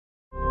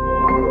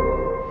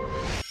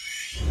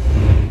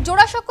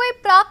জোড়াসাঁকোয়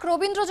প্রাক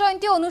রবীন্দ্র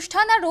জয়ন্তী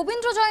অনুষ্ঠান আর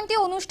রবীন্দ্র জয়ন্তী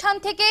অনুষ্ঠান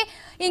থেকে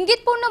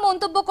ইঙ্গিতপূর্ণ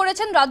মন্তব্য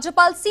করেছেন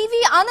রাজ্যপাল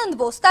সিভি আনন্দ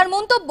বোস। তার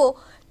মন্তব্য,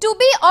 two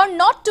be or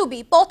not to B,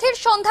 পথের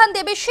সন্ধান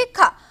দেবে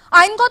শিক্ষা।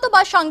 আইনগত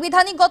বা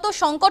সাংবিধানিকগত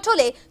সংকট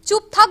হলে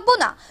চুপ থাকবো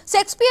না,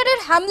 শেক্সপিয়ারের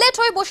হ্যামলেট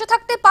হয়ে বসে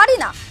থাকতে পারি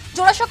না।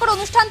 জোড়াসাঁকোর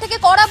অনুষ্ঠান থেকে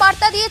কড়া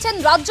বার্তা দিয়েছেন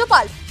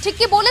রাজ্যপাল। ঠিক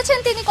কি বলেছেন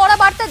তিনি কড়া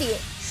বার্তা দিয়ে,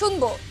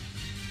 শুনবো।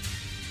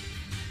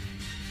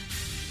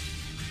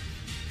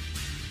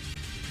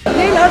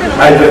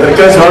 I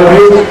request all of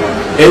you,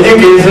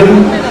 education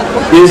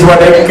is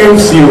what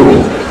equips you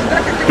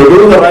to do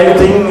the right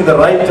thing in the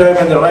right time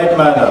and the right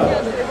manner.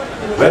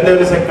 When there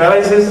is a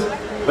crisis,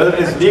 whether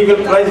it is legal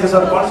crisis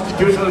or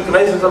constitutional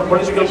crisis or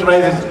political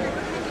crisis,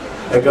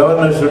 a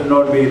governor should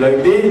not be like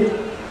the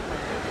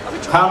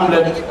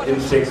Hamlet in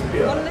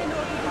Shakespeare.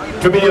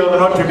 To be or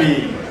not to be.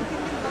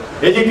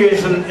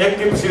 Education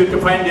equips you to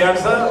find the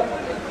answer.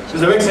 It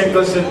is a vexing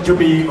question, to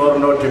be or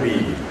not to be.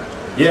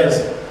 Yes.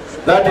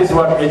 That is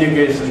what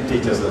education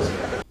teaches us.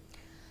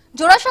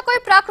 জোড়াসাঁকোয়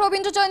প্রাক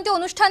রবীন্দ্র জয়ন্তী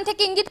অনুষ্ঠান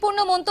থেকে ইঙ্গিতপূর্ণ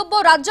মন্তব্য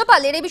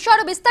রাজ্যপালের। এই বিষয়ে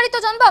আরো বিস্তারিত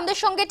জানবো। আমাদের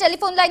সঙ্গে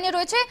টেলিফোন লাইনে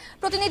রয়েছে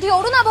প্রতিনিধি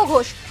অরুণাভ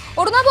ঘোষ।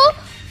 অরুণাভ,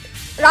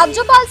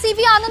 রাজ্যপাল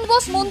সিভি আনন্দ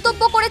বোস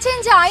মন্তব্য করেছেন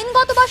যে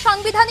আইনগত বা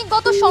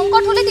সাংবিধানিকগত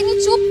সংকট হলে তিনি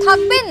চুপ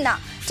থাকবেন না।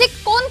 ঠিক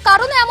কোন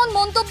কারণে এমন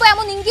মন্তব্য,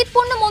 এমন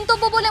ইঙ্গিতপূর্ণ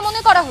মন্তব্য বলে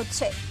মনে করা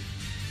হচ্ছে?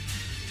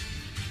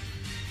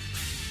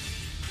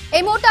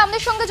 এই মুহূর্তে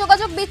আমাদের সঙ্গে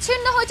যোগাযোগ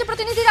বিচ্ছিন্ন হয়েছে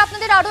প্রতিনিধিরা।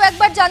 আপনাদের আরো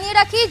একবার জানিয়ে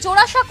রাখি,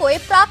 জোড়াসাঁকোয়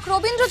প্রাক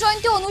রবীন্দ্র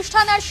জয়ন্তী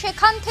অনুষ্ঠান আর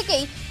সেখান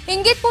থেকেই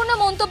ইঙ্গিতপূর্ণ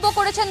মন্তব্য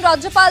করেছেন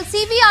রাজ্যপাল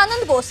CV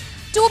Ananda Bose.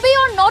 Two be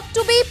or not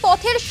to B,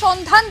 পথের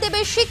সন্ধান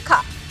দেবে শিক্ষা।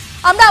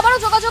 আমরা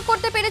আবারও যোগাযোগ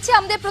করতে পেরেছি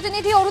আমাদের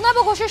প্রতিনিধি অরুণাভ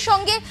ঘোষের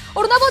সঙ্গে।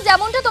 অরুণাভ,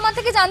 যেমনটা তোমার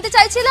থেকে জানতে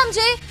চাইছিলাম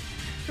যে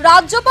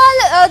রাজ্যপাল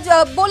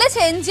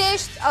বলেছেন যে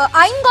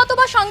আইনগত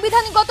বা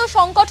সাংবিধানিকগত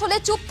সংকট হলে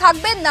চুপ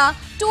থাকবেন না,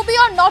 two be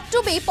or not to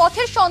B,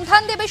 পথের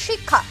সন্ধান দেবে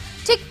শিক্ষা।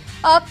 ঠিক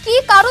কি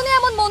কারণে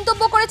এমন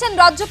মন্তব্য করেছেন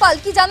রাজ্যপাল,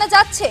 কি জানা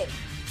যাচ্ছে?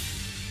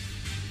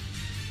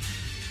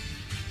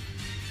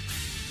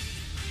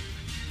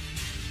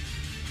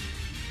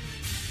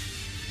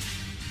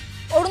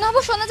 অরুণাভ,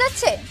 শোনা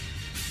যাচ্ছে?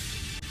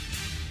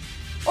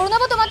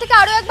 অরুণাভ, তোমার থেকে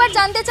আরো একবার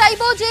জানতে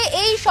চাইবো যে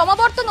এই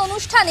সমাবর্তন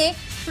অনুষ্ঠানে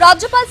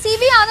রাজ্যপাল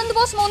সিভি আনন্দ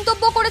বোস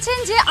মন্তব্য করেছেন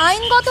যে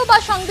আইনগত বা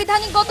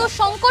সাংবিধানিকগত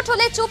সংকট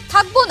হলে চুপ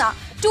থাকবো না,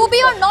 two be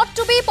or not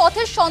to B,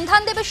 পথের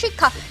সন্ধান দেবে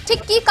শিক্ষা। ঠিক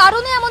কি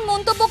কারণে এমন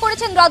মন্তব্য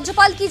করেছেন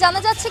রাজ্যপাল, কি জানা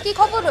যাচ্ছে, কি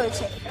খবর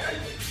রয়েছে?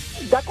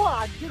 দেখো,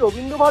 আজকে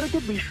রবীন্দ্রভারতী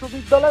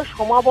বিশ্ববিদ্যালয়ের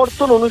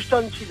সমাবর্তন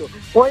অনুষ্ঠান ছিল,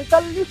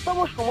 ৪৫তম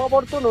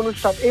সমাবর্তন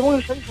অনুষ্ঠান, এবং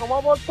সেই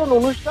সমাবর্তন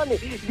অনুষ্ঠানে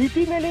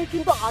রীতি মেনেই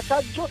কিন্তু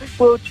আচার্য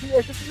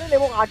এসেছিলেন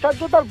এবং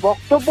আচার্য তার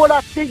বক্তব্য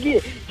রাখতে গিয়ে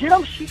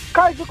যেরকম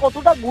শিক্ষায় যে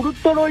কতটা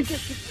গুরুত্ব রয়েছে,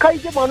 শিক্ষায়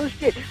যে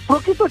মানুষকে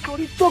প্রকৃত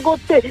চরিত্র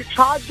করতে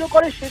সাহায্য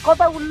করে সে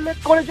কথা উল্লেখ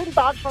করেছেন।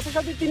 তার সাথে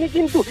সাথে তিনি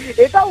কিন্তু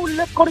এটা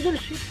উল্লেখ করেছেন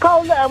শিক্ষা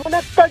হলো এমন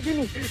একটা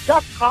জিনিস যা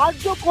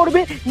সাহায্য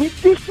করবে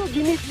নির্দিষ্ট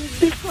জিনিস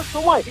নির্দিষ্ট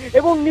সময়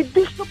এবং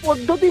নির্দিষ্ট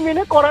পদ্ধতি মেনে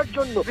করার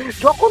জন্য।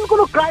 যখন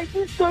কোনো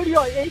ক্রাইসিস তৈরি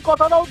হয়, এই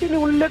কথাটাও তিনি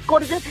উল্লেখ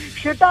করেছেন,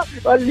 সেটা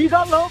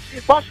লিগাল হোক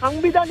বা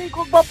সাংবিধানিক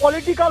হোক বা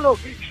পলিটিক্যাল হোক,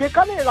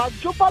 সেখানে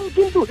রাজ্যপাল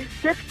কিন্তু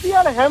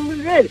শেক্সপিয়ার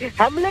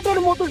হ্যামলেটের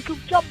মতো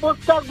চুপচাপ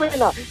বসে থাকবে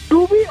না। Two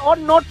be or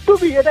not to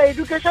B, এটা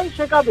এডুকেশন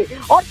শেখাবে।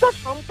 অর্থাৎ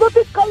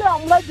সাম্প্রতিককালে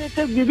আমরা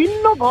যে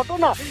বিভিন্ন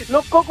ঘটনা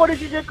লক্ষ্য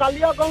করেছি, যে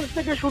কালিয়াগঞ্জ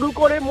থেকে শুরু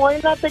করে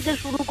ময়না থেকে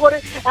শুরু করে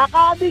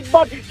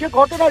একাধিকবার যে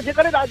ঘটনা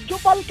যেখানে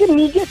রাজ্যপালকে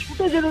নিজে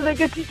ছুটে যেতে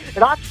দেখেছি,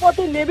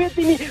 রাজপথে নেমে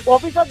তিনি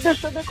অফিসারদের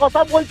সাথে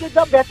কথা বলছে,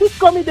 যা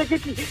ব্যতিক্রমী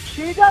দেখেছি।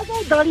 সেই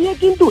জায়গায় দাঁড়িয়ে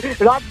কিন্তু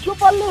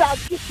রাজ্যপালের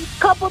আজকে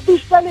শিক্ষা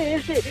প্রতিষ্ঠানে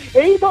এসে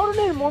এই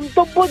ধরনের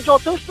মন্তব্য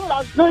যথেষ্ট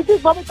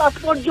রাজনৈতিকভাবে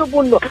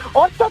তাৎপর্যপূর্ণ।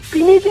 অর্থাৎ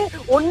তিনি যে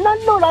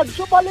অন্যান্য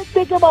রাজ্যপালের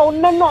থেকে বা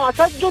অন্যান্য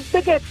আচার্যর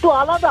থেকে একটু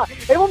আলাদা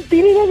এবং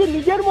তিনি যে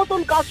নিজের মতন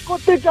কাজ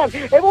করতে চান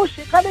এবং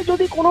সেখানে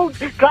যদি কোনো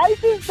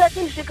ক্রাইসিস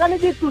দেখেন সেখানে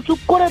যে চুপ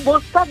করে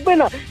বসে থাকবে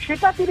না,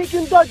 সেটা তিনি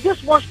কিন্তু আজকে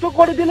স্পষ্ট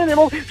করে দিলেন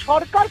এবং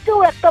সরকারকেও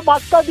একটা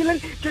বার্তা দিলেন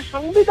যে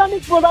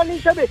সাংবিধানিক প্রধান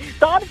হিসেবে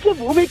তার যে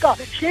ভূমিকা,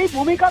 সেই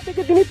ভূমিকা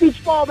থেকে তিনি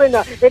পিছপা হবে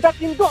না। এটা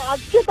কিন্তু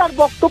আজকে তার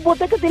বক্তব্য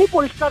থেকে তিনি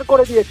পরিষ্কার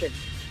করে দিয়েছেন।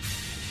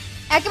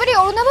 একেবারে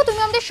অরুণাভ,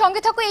 তুমি আমাদের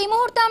সঙ্গে থাকো। এই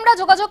মুহূর্তে আমরা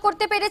যোগাযোগ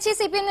করতে পেরেছি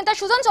সিপিএম নেতা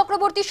সুজন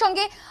চক্রবর্তীর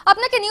সঙ্গে।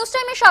 আপনাকে নিউজ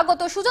টাইমে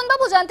স্বাগত। সুজন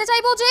বাবু, জানতে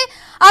চাইবো যে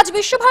আজ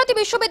বিশ্বভারতী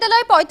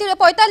বিশ্ববিদ্যালয়ে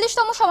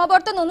 ৪৫তম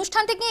সমাবর্তন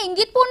অনুষ্ঠান থেকে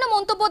ইঙ্গিতপূর্ণ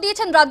মন্তব্য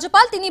দিয়েছেন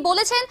রাজ্যপাল। তিনি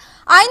বলেছেন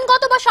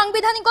আইনগত বা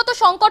সাংবিধানিকগত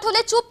সংকট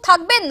হলে চুপ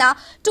থাকবেন না,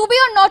 two be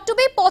or not to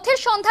B, পথের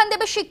সন্ধান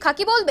দেবে শিক্ষা।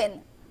 কি বলবেন?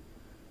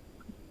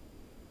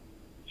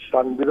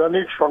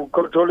 সাংবিধানিক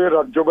সংকট হলে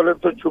রাজ্যপালের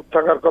তো চুপ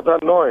থাকার কথা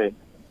নয়।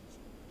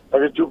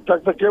 তাকে চুপ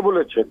থাকতে কে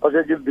বলেছে? তাকে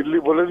কি দিল্লি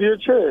বলে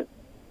দিয়েছে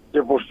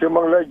যে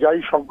পশ্চিমবাংলায় যাই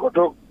সংকট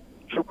হোক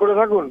চুপ করে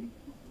থাকুন?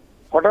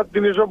 হঠাৎ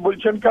তিনি সব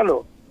বলছেন কেন?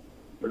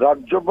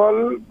 রাজ্যপাল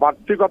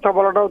বাড়তি কথা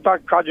বলাটাও তার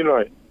কাজ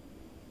নয়,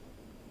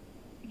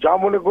 যা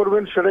মনে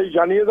করবেন সেটাই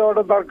জানিয়ে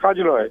দেওয়াটা তার কাজ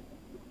নয়।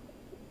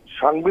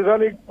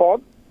 সাংবিধানিক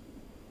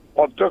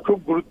পদটা খুব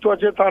গুরুত্ব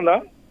আছে তা না,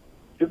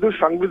 কিন্তু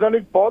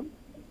সাংবিধানিক পদ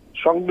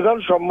সংবিধান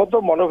সম্মত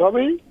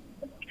মনোভাবেই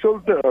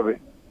চলতে হবে।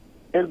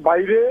 এর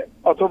বাইরে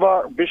অথবা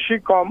বেশি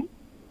কম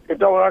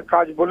এটা ওনার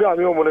কাজ বলে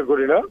আমিও মনে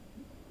করি না।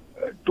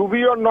 Two be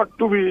or not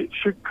to B,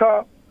 শিক্ষা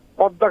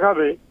পথ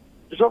দেখাবে,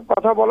 এসব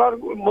কথা বলার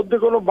মধ্যে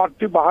কোনো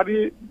বাড়তি বাহারি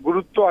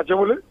গুরুত্ব আছে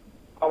বলে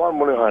আমার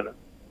মনে হয় না।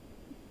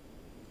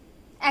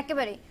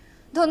 একেবারে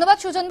ধন্যবাদ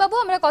সুজন বাবু।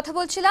 আমরা কথা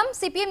বলছিলাম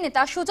সিপিএম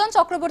নেতা সুজন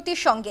চক্রবর্তীর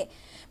সঙ্গে।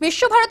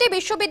 বিশ্বভারতী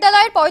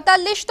বিশ্ববিদ্যালয়ের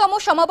 ৪৫তম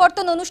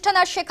সমাবর্তন অনুষ্ঠান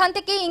আর সেখান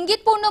থেকে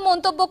ইঙ্গিতপূর্ণ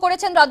মন্তব্য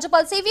করেছেন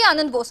রাজ্যপাল সিভি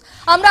আনন্দ বোস।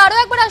 আমরা আরো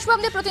একবার আসবো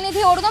আমাদের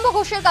প্রতিনিধি অরুণাভ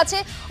ঘোষের কাছে।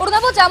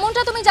 অরুণাভ,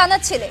 যেমনটা তুমি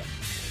জানাচ্ছিলে,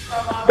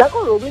 দেখো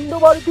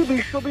রবীন্দ্রভারতী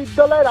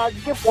বিশ্ববিদ্যালয়ের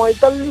আজকে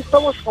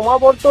 ৪৫তম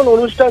সমাবর্তন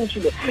অনুষ্ঠান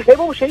ছিল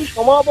এবং সেই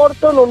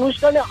সমাবর্তন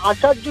অনুষ্ঠানে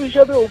আচার্য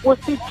হিসেবে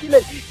উপস্থিত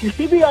ছিলেন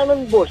সিভি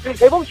আনন্দ বোস।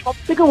 এবং সব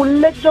থেকে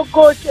উল্লেখযোগ্য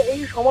হচ্ছে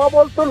এই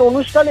সমাবর্তন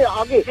অনুষ্ঠানের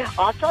আগে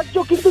আচার্য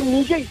কিন্তু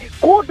নিজেই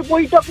কোর্ট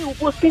বৈঠকে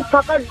উপস্থিত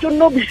থাকার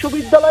জন্য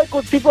বিশ্ববিদ্যালয়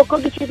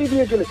কর্তৃপক্ষকে চিঠি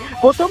দিয়েছিলেন।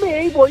 প্রথমে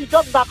এই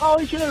বৈঠক ডাকা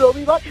হয়েছিল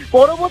রবিবার,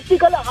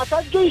 পরবর্তীকালে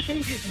আচার্যই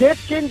সেই ডেট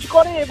চেঞ্জ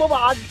করে এবং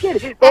আজকের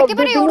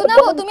একেবারে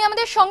অরুণাভ, তুমি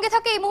আমাদের সঙ্গে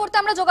থাকে। এই মুহূর্তে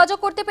আমরা যোগাযোগ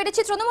করতে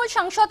পেরেছি তৃণমূল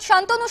সাংসদ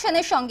শান্তনু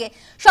সেনের সঙ্গে।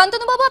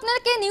 শান্তনু বাবু,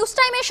 আপনাকে নিউজ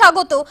টাইমে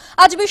স্বাগত।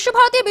 আজ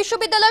বিশ্বভারতী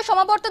বিশ্ববিদ্যালয়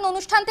সমাবর্তন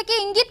অনুষ্ঠান থেকে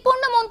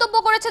ইঙ্গিতপূর্ণ মন্তব্য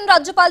করেছেন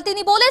রাজ্যপাল।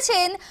 তিনি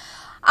বলেছেন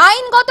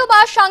আইনগত বা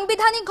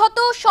সাংবিধানিকগত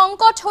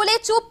সংকট হলে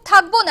চুপ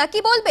থাকবো না, কি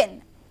বলবেন?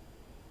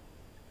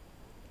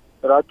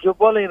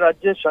 রাজ্যপাল এই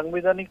রাজ্যের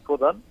সাংবিধানিক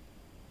প্রধান,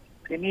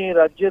 তিনি এই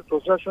রাজ্যের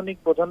প্রশাসনিক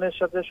প্রধানের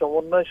সাথে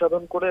সমন্বয়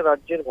সাধন করে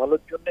রাজ্যের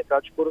ভালোর জন্য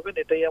কাজ করবেন,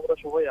 এটাই আমরা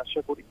সবাই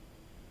আশা করি।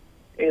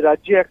 এই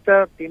রাজ্যে একটা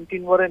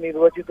তিনবারে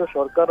নির্বাচিত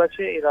সরকার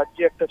আছে, এই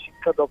রাজ্যে একটা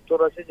শিক্ষা দপ্তর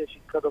আছে, যে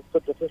শিক্ষা দপ্তর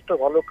যথেষ্ট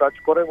ভালো কাজ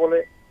করে বলে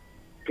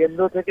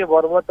কেন্দ্র থেকে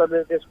বারবার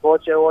তাদেরকে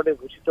স্কচ অ্যাওয়ার্ডে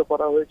ভূষিত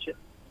করা হয়েছে।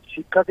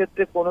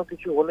 শিক্ষাক্ষেত্রে কোনো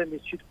কিছু হলে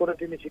নিশ্চিত করে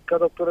তিনি শিক্ষা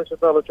দপ্তরের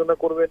সাথে আলোচনা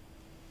করবেন,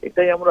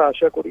 এটাই আমরা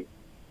আশা করি।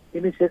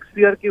 তিনি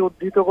শেক্সপিয়ারকে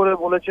উদ্ধৃত করে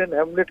বলেছেন,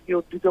 হ্যামলেটকে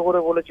উদ্ধৃত করে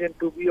বলেছেন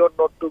two be or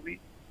not to B,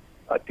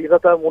 আর টিকা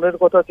তার মনের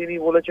কথা তিনি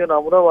বলেছেন।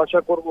 আমরাও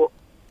আশা করব,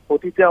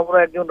 অতীতে আমরা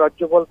একজন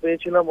রাজ্যপাল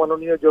পেয়েছিলাম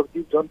মাননীয়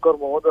জগদীপ ধনকর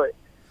মহোদয়,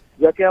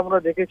 যাকে আমরা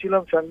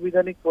দেখেছিলাম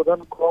সাংবিধানিক প্রধান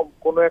কম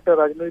কোনো একটা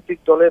রাজনৈতিক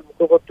দলের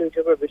মুখপাত্র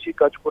হিসেবে বেশি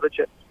কাজ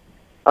করেছেন।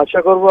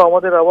 আশা করব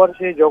আমাদের আবার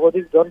সেই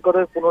জগদীপ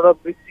ধনকরের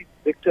পুনরাবৃত্তি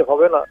দেখতে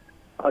হবে না।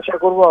 আশা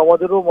করব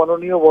আমাদেরও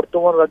মাননীয়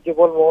বর্তমান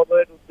রাজ্যপাল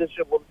মহোদয়ের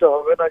উদ্দেশ্যে বলতে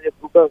হবে না যে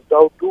প্রকাশ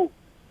দাও টু।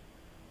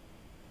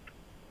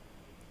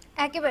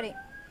 একেবারে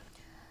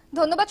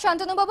ধন্যবাদ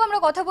শান্তনু বাবু। আমরা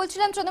কথা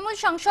বলছিলাম তৃণমূল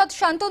সাংসদ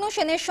শান্তনু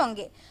সেনের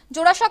সঙ্গে।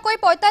 জোড়াসাঁকোয়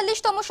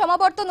 ৪৫তম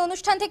সমাবর্তন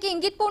অনুষ্ঠান থেকে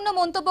ইঙ্গিতপূর্ণ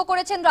মন্তব্য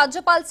করেছেন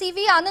রাজ্যপাল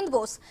সিভি আনন্দ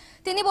বোস।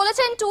 তিনি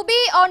বলেছেন two be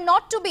or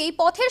not to B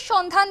পথের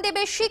সন্ধান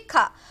দেবে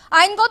শিক্ষা,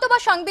 আইনগত বা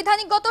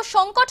সাংবিধানিকগত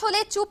সংকট হলে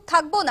চুপ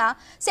থাকবো না,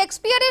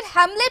 শেক্সপিয়ারের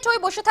হ্যামলেট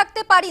হয়ে বসে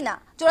থাকতে পারি না।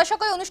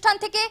 জোড়াসাঁকোয় অনুষ্ঠান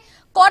থেকে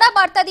কড়া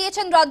বার্তা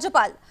দিয়েছেন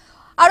রাজ্যপাল।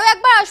 আরো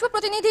একবার আসবো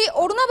প্রতিনিধি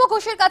অরুণাভ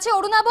ঘোষের কাছে।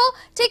 অরুণাভ,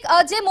 ঠিক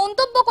যে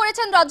মন্তব্য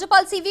করেছেন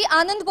রাজ্যপাল সিভি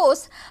আনন্দ বোস,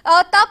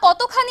 তা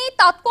কতখানি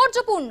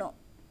তাৎপর্যপূর্ণ?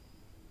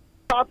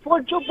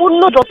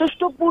 তাৎপর্যপূর্ণ,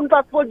 যথেষ্ট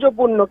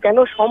তাৎপর্যপূর্ণ। কেন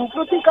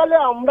সম্প্রতিকালে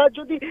আমরা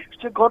যদি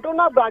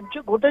ঘটনা রাজ্যে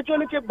ঘটে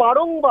চলেছে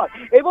বারংবার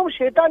এবং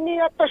সেটা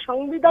নিয়ে একটা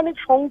সাংবিধানিক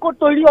সংকট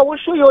তৈরি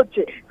অবশ্যই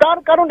হচ্ছে। তার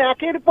কারণ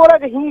একের পর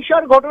এক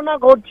হিংসার ঘটনা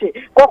ঘটছে।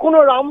 কখনো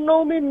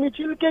রামনবমীর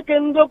মিছিলকে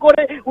কেন্দ্র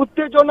করে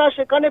উত্তেজনা,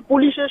 সেখানে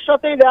পুলিশের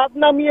সাথে র্যাব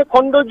নামিয়ে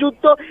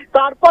খণ্ডযুদ্ধ,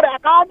 তারপর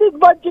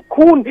একাধিকবার যে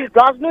খুন,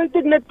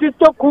 রাজনৈতিক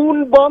নেতৃত্ব খুন,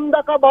 বম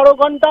ডাকা 12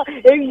 ঘন্টা,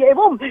 এই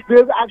এবং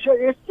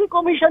এসসি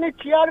কমিশনের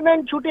চেয়ারম্যান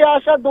ছুটে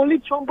আসা,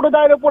 দলিত সম্প্রদায়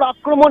উপর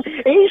আক্রমণ,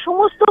 এই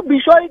সমস্ত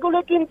বিষয়গুলো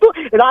কিন্তু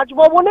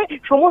রাজভবনে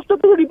সমস্ত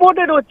কিছু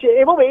রিপোর্টেড হচ্ছে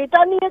এবং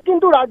এটা নিয়ে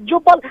কিন্তু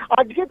রাজ্যপাল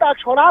আজকে তার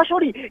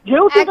সরাসরি,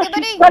 যেহেতু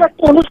শিক্ষার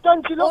একটা অনুষ্ঠান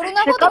ছিল,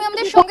 তুমি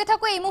আমাদের সঙ্গে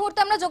থাকো। এই মুহূর্তে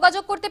আমরা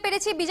যোগাযোগ করতে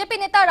পেরেছি বিজেপি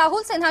নেতা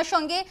রাহুল সিনহার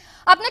সঙ্গে।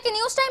 আপনাকে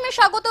নিউজ টাইমে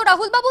স্বাগত।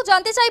 রাহুল বাবু,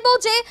 জানতে চাইবো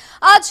যে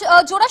আজ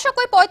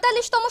জোড়াসাঁকোয়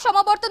 ৪৫তম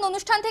সমাবর্তন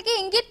অনুষ্ঠান থেকে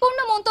ইঙ্গিতপূর্ণ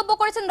মন্তব্য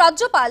করেছেন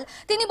রাজ্যপাল।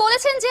 তিনি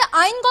বলেছেন যে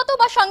আইনগত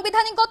বা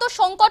সাংবিধানিকগত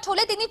সংকট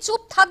হলে তিনি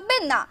চুপ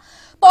থাকবেন না,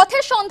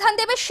 পথের সন্ধান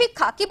দেবে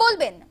শিক্ষা, কি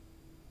বলবেন?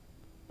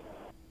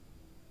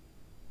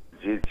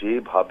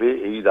 যেভাবে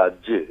এই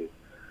রাজ্যে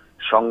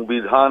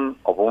সংবিধান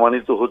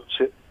অপমানিত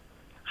হচ্ছে,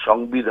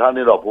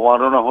 সংবিধানের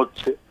অবমাননা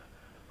হচ্ছে,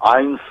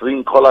 আইন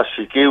শৃঙ্খলা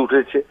শিখে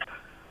উঠেছে,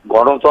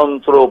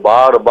 গণতন্ত্র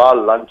বারবার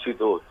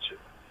লাঞ্ছিত হচ্ছে,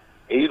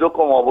 এই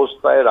রকম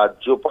অবস্থায়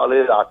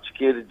রাজ্যপালের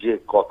আজকের যে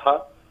কথা,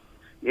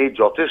 এই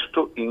যথেষ্ট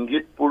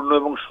ইঙ্গিতপূর্ণ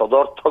এবং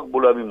সদর্থক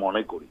বলে আমি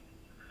মনে করি।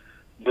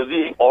 যদি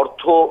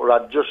অর্থ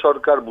রাজ্য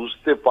সরকার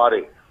বুঝতে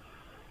পারে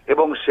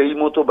এবং সেই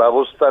মতো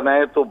ব্যবস্থা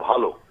নেয় তো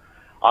ভালো,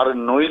 আর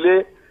নইলে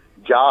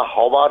যা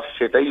হবার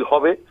সেটাই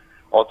হবে।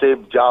 অতএব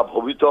যা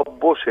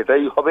ভবিতব্য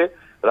সেটাই হবে।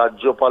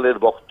 রাজ্যপালের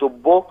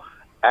বক্তব্য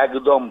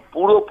একদম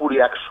পুরোপুরি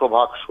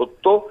 100%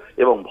 সত্য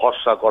এবং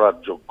ভরসা করার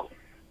যোগ্য।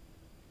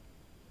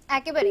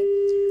 একেবারে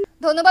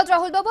ধন্যবাদ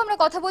রাহুল বাবু। আমরা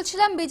কথা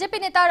বলছিলাম বিজেপি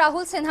নেতা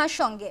রাহুল সিনহার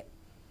সঙ্গে।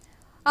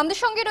 আমাদের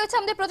সঙ্গে রয়েছে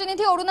আমাদের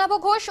প্রতিনিধি অরুণাভ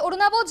ঘোষ।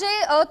 অরুণাভ, যে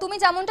তুমি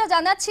যেমনটা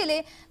জানাচ্ছিলে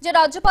যে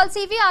রাজ্যপাল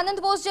সিভি আনন্দ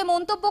বোস যে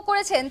মন্তব্য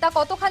করেছেন তা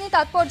কতখানি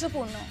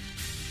তাৎপর্যপূর্ণ?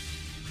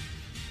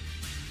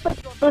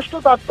 যথেষ্ট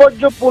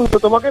তাৎপর্যপূর্ণ।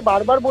 তোমাকে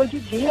বারবার বলছি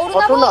যে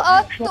ঘটনা,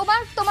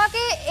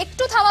 তোমাকে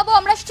একটু থামাবো,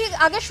 আমরা ঠিক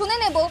আগে শুনে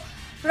নেব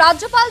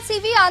রাজ্যপাল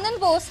সিভি আনন্দ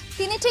বোস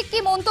তিনি ঠিক কি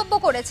মন্তব্য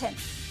করেছেন।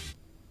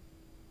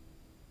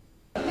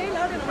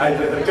 I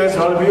request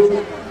all of you,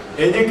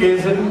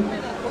 education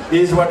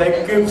is what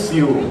equips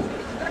you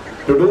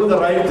to do the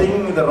right thing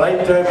in the right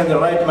time and the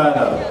right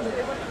manner.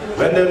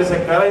 When there is a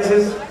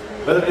crisis,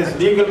 whether it is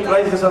legal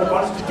crisis or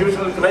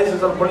constitutional crisis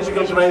or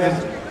political crisis,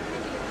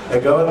 a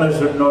governor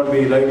should not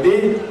be like the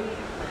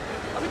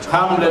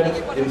Hamlet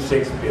in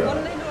Shakespeare.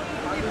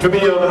 To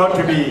be or not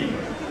to be.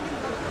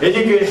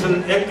 Education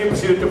equips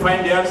you to find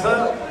the answer.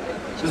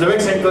 It's a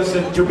vexing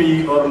question, to be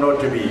or not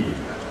to be.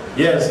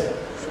 Yes,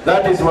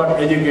 that is what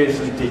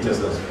education teaches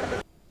us.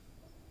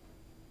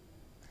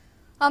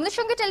 আমাদের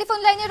সঙ্গে telephone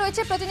লাইনে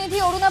রয়েছে প্রতিনিধি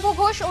অরুণাভ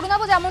ঘোষ।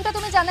 অরুণাভ, যেমনটা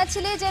তুমি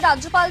জানাচ্ছিলে যে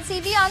রাজ্যপাল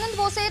CV আনন্দ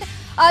বোসের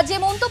যে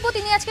মন্তব্য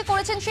তিনি আজকে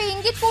করেছেন সেই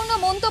ইঙ্গিতপূর্ণ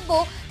মন্তব্য,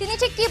 তিনি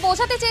ঠিক কি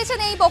বোঝাতে চেয়েছেন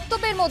এই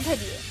বক্তব্যের মধ্যে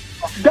দিয়ে?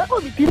 দেখো,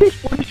 তিনি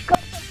পরিষ্কার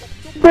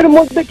বক্তব্যের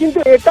মধ্যে কিন্তু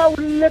এটা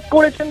উল্লেখ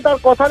করেছেন তার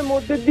কথার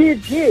মধ্যে দিয়ে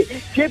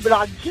যে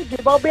রাজ্যে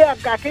যেভাবে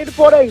একের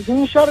পর এক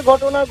হিংসার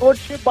ঘটনা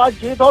ঘটছে বা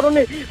যে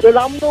ধরনের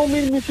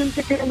রামনবমীর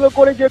মিছিলকে কেন্দ্র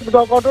করে যে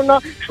ঘটনা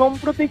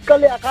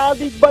সাম্প্রতিককালে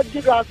একাধিকবার যে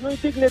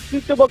রাজনৈতিক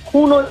নেতৃত্ব বা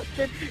খুন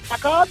হচ্ছে,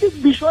 একাধিক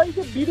বিষয়ে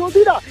যে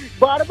বিরোধীরা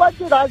বারবার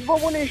যে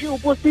রাজভবনে এসে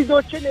উপস্থিত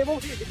হচ্ছেন এবং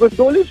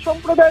দলিত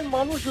সম্প্রদায়ের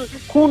মানুষ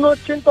খুন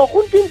হচ্ছেন,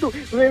 তখন কিন্তু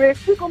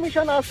এসসি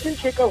কমিশন আসছেন।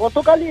 সে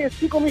গতকালই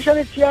এসসি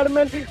কমিশনের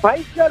চেয়ারম্যান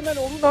ভাইস চেয়ারম্যান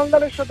অরুণ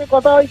হালদারের সাথে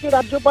কথা হয়েছে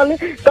রাজ্যপালের।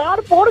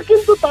 তারপর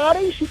কিন্তু তার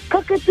এই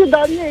শিক্ষাক্ষেত্রে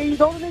দাঁড়িয়ে এই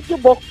ধরনের যে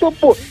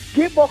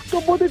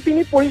বক্তব্যতে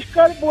তিনি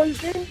পরিষ্কার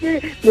বলছেন যে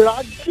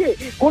রাজ্যে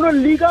কোনো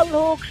লিগাল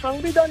হোক,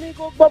 সাংবিধানিক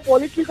হোক বা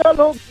পলিটিক্যাল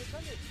হোক,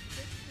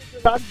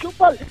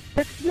 রাজ্যপাল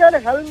শেক্সপিয়ার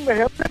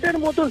হ্যামলেটের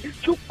মতন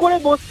চুপ করে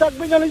বসে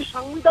থাকবে যেন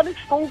সাংবিধানিক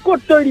সংকট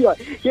তৈরি হয়।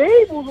 এই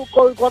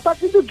কথা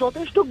কিন্তু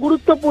যথেষ্ট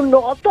গুরুত্বপূর্ণ।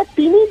 অর্থাৎ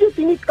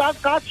তিনি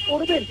কাজ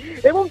করবেন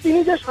এবং তিনি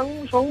যে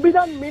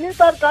সংবিধান মেনে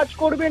তার কাজ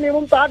করবেন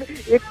এবং তার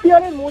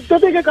এখতিয়ারের মধ্যে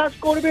থেকে কাজ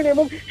করবেন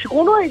এবং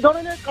কোনো এই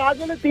ধরনের কাজ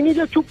হলে তিনি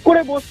যে চুপ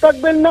করে বসে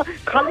থাকবেন না,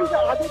 খালি যে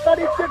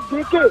আধিকারিকদের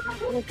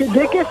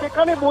দেখে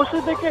সেখানে বসে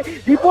থেকে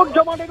রিপোর্ট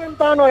জমা দেবেন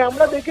তা নয়।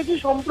 আমরা দেখেছি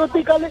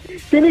সম্প্রতিকালে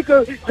তিনি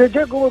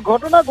যে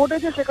ঘটনা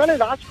ঘটেছে সেখানে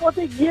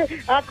রাজপথে গিয়ে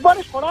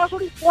একবারে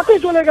সরাসরি স্পটে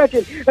চলে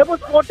গেছেন এবং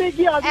স্পটে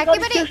গিয়ে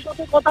আধিকারিকদের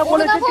সাথে কথা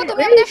বলেছেন।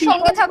 তুমি আমাদের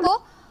সঙ্গে থাকো।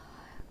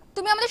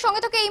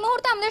 এই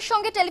মুহূর্তে আমাদের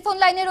সঙ্গে টেলিফোন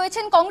লাইনে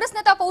রয়েছেন কংগ্রেস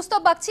নেতা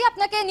কৌস্তব বাগচি।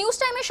 আপনাকে নিউজ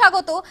টাইমে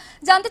স্বাগত।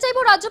 জানতে চাইবো,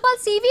 রাজ্যপাল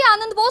সিভি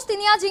আনন্দ বোস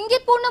তিনি আজ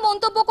ইঙ্গিতপূর্ণ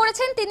মন্তব্য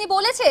করেছেন। তিনি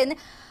বলেছেন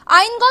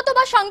আইনগত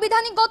বা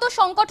সাংবিধানিকগত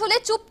সংকট হলে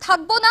চুপ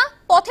থাকবো না,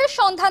 পথের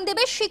সন্ধান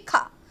দেবে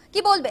শিক্ষা। কি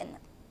বলবেন?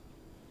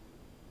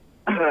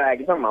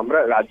 একদম, আমরা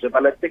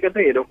রাজ্যপালের থেকে তো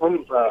এরকম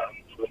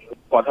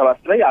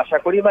কথাবার্তাই আশা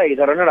করি বা এই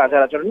ধরনের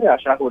আচার আচরণই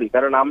আশা করি।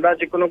 কারণ আমরা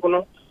যে কোনো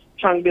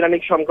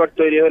সাংবিধানিক সংকট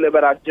তৈরি হলে বা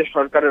রাজ্য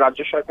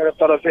সরকারের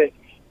তরফে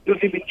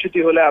ত্রুটি বিচ্যুতি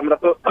হলে আমরা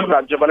তো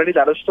রাজ্যপালেরই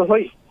দ্বারস্থ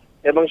হই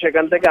এবং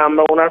সেখান থেকে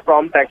আমরা ওনার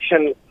প্রম্পট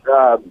অ্যাকশন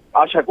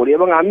আশা করি।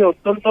 এবং আমি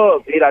অত্যন্ত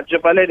এই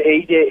রাজ্যপালের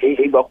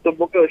এই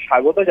বক্তব্যকে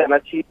স্বাগত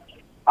জানাচ্ছি।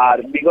 আর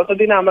বিগত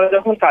দিনে আমরা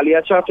যখন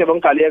কালিয়াচক এবং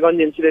কালিয়াগঞ্জ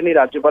ইনসিডেন্টে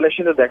রাজ্যপালের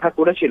সাথে দেখা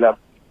করেছিলাম,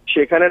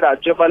 সেখানে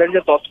রাজ্যপালের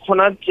যে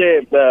তৎক্ষণাৎ যে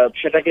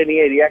সেটাকে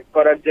নিয়ে রিয়াক্ট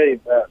করার যে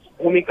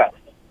ভূমিকা,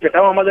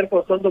 সেটাও আমাদেরকে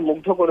অত্যন্ত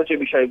মুগ্ধ করেছে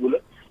বিষয়গুলো।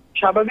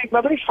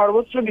 স্বাভাবিকভাবেই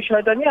সর্বোচ্চ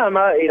বিষয়টা নিয়ে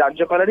আমরা এই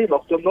রাজ্যপালের এই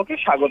বক্তব্যকে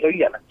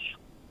স্বাগতই জানাচ্ছি।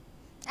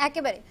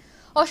 একেবারে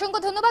অসংখ্য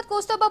ধন্যবাদ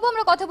কৌস্তব বাবু।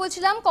 আমরা কথা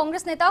বলছিলাম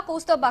কংগ্রেস নেতা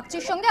কৌস্তব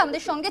বাগচির সঙ্গে।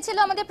 আমাদের সঙ্গে ছিল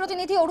আমাদের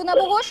প্রতিনিধি অরুণাভ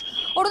ঘোষ।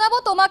 অরুণাভ,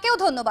 তোমাকেও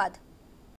ধন্যবাদ।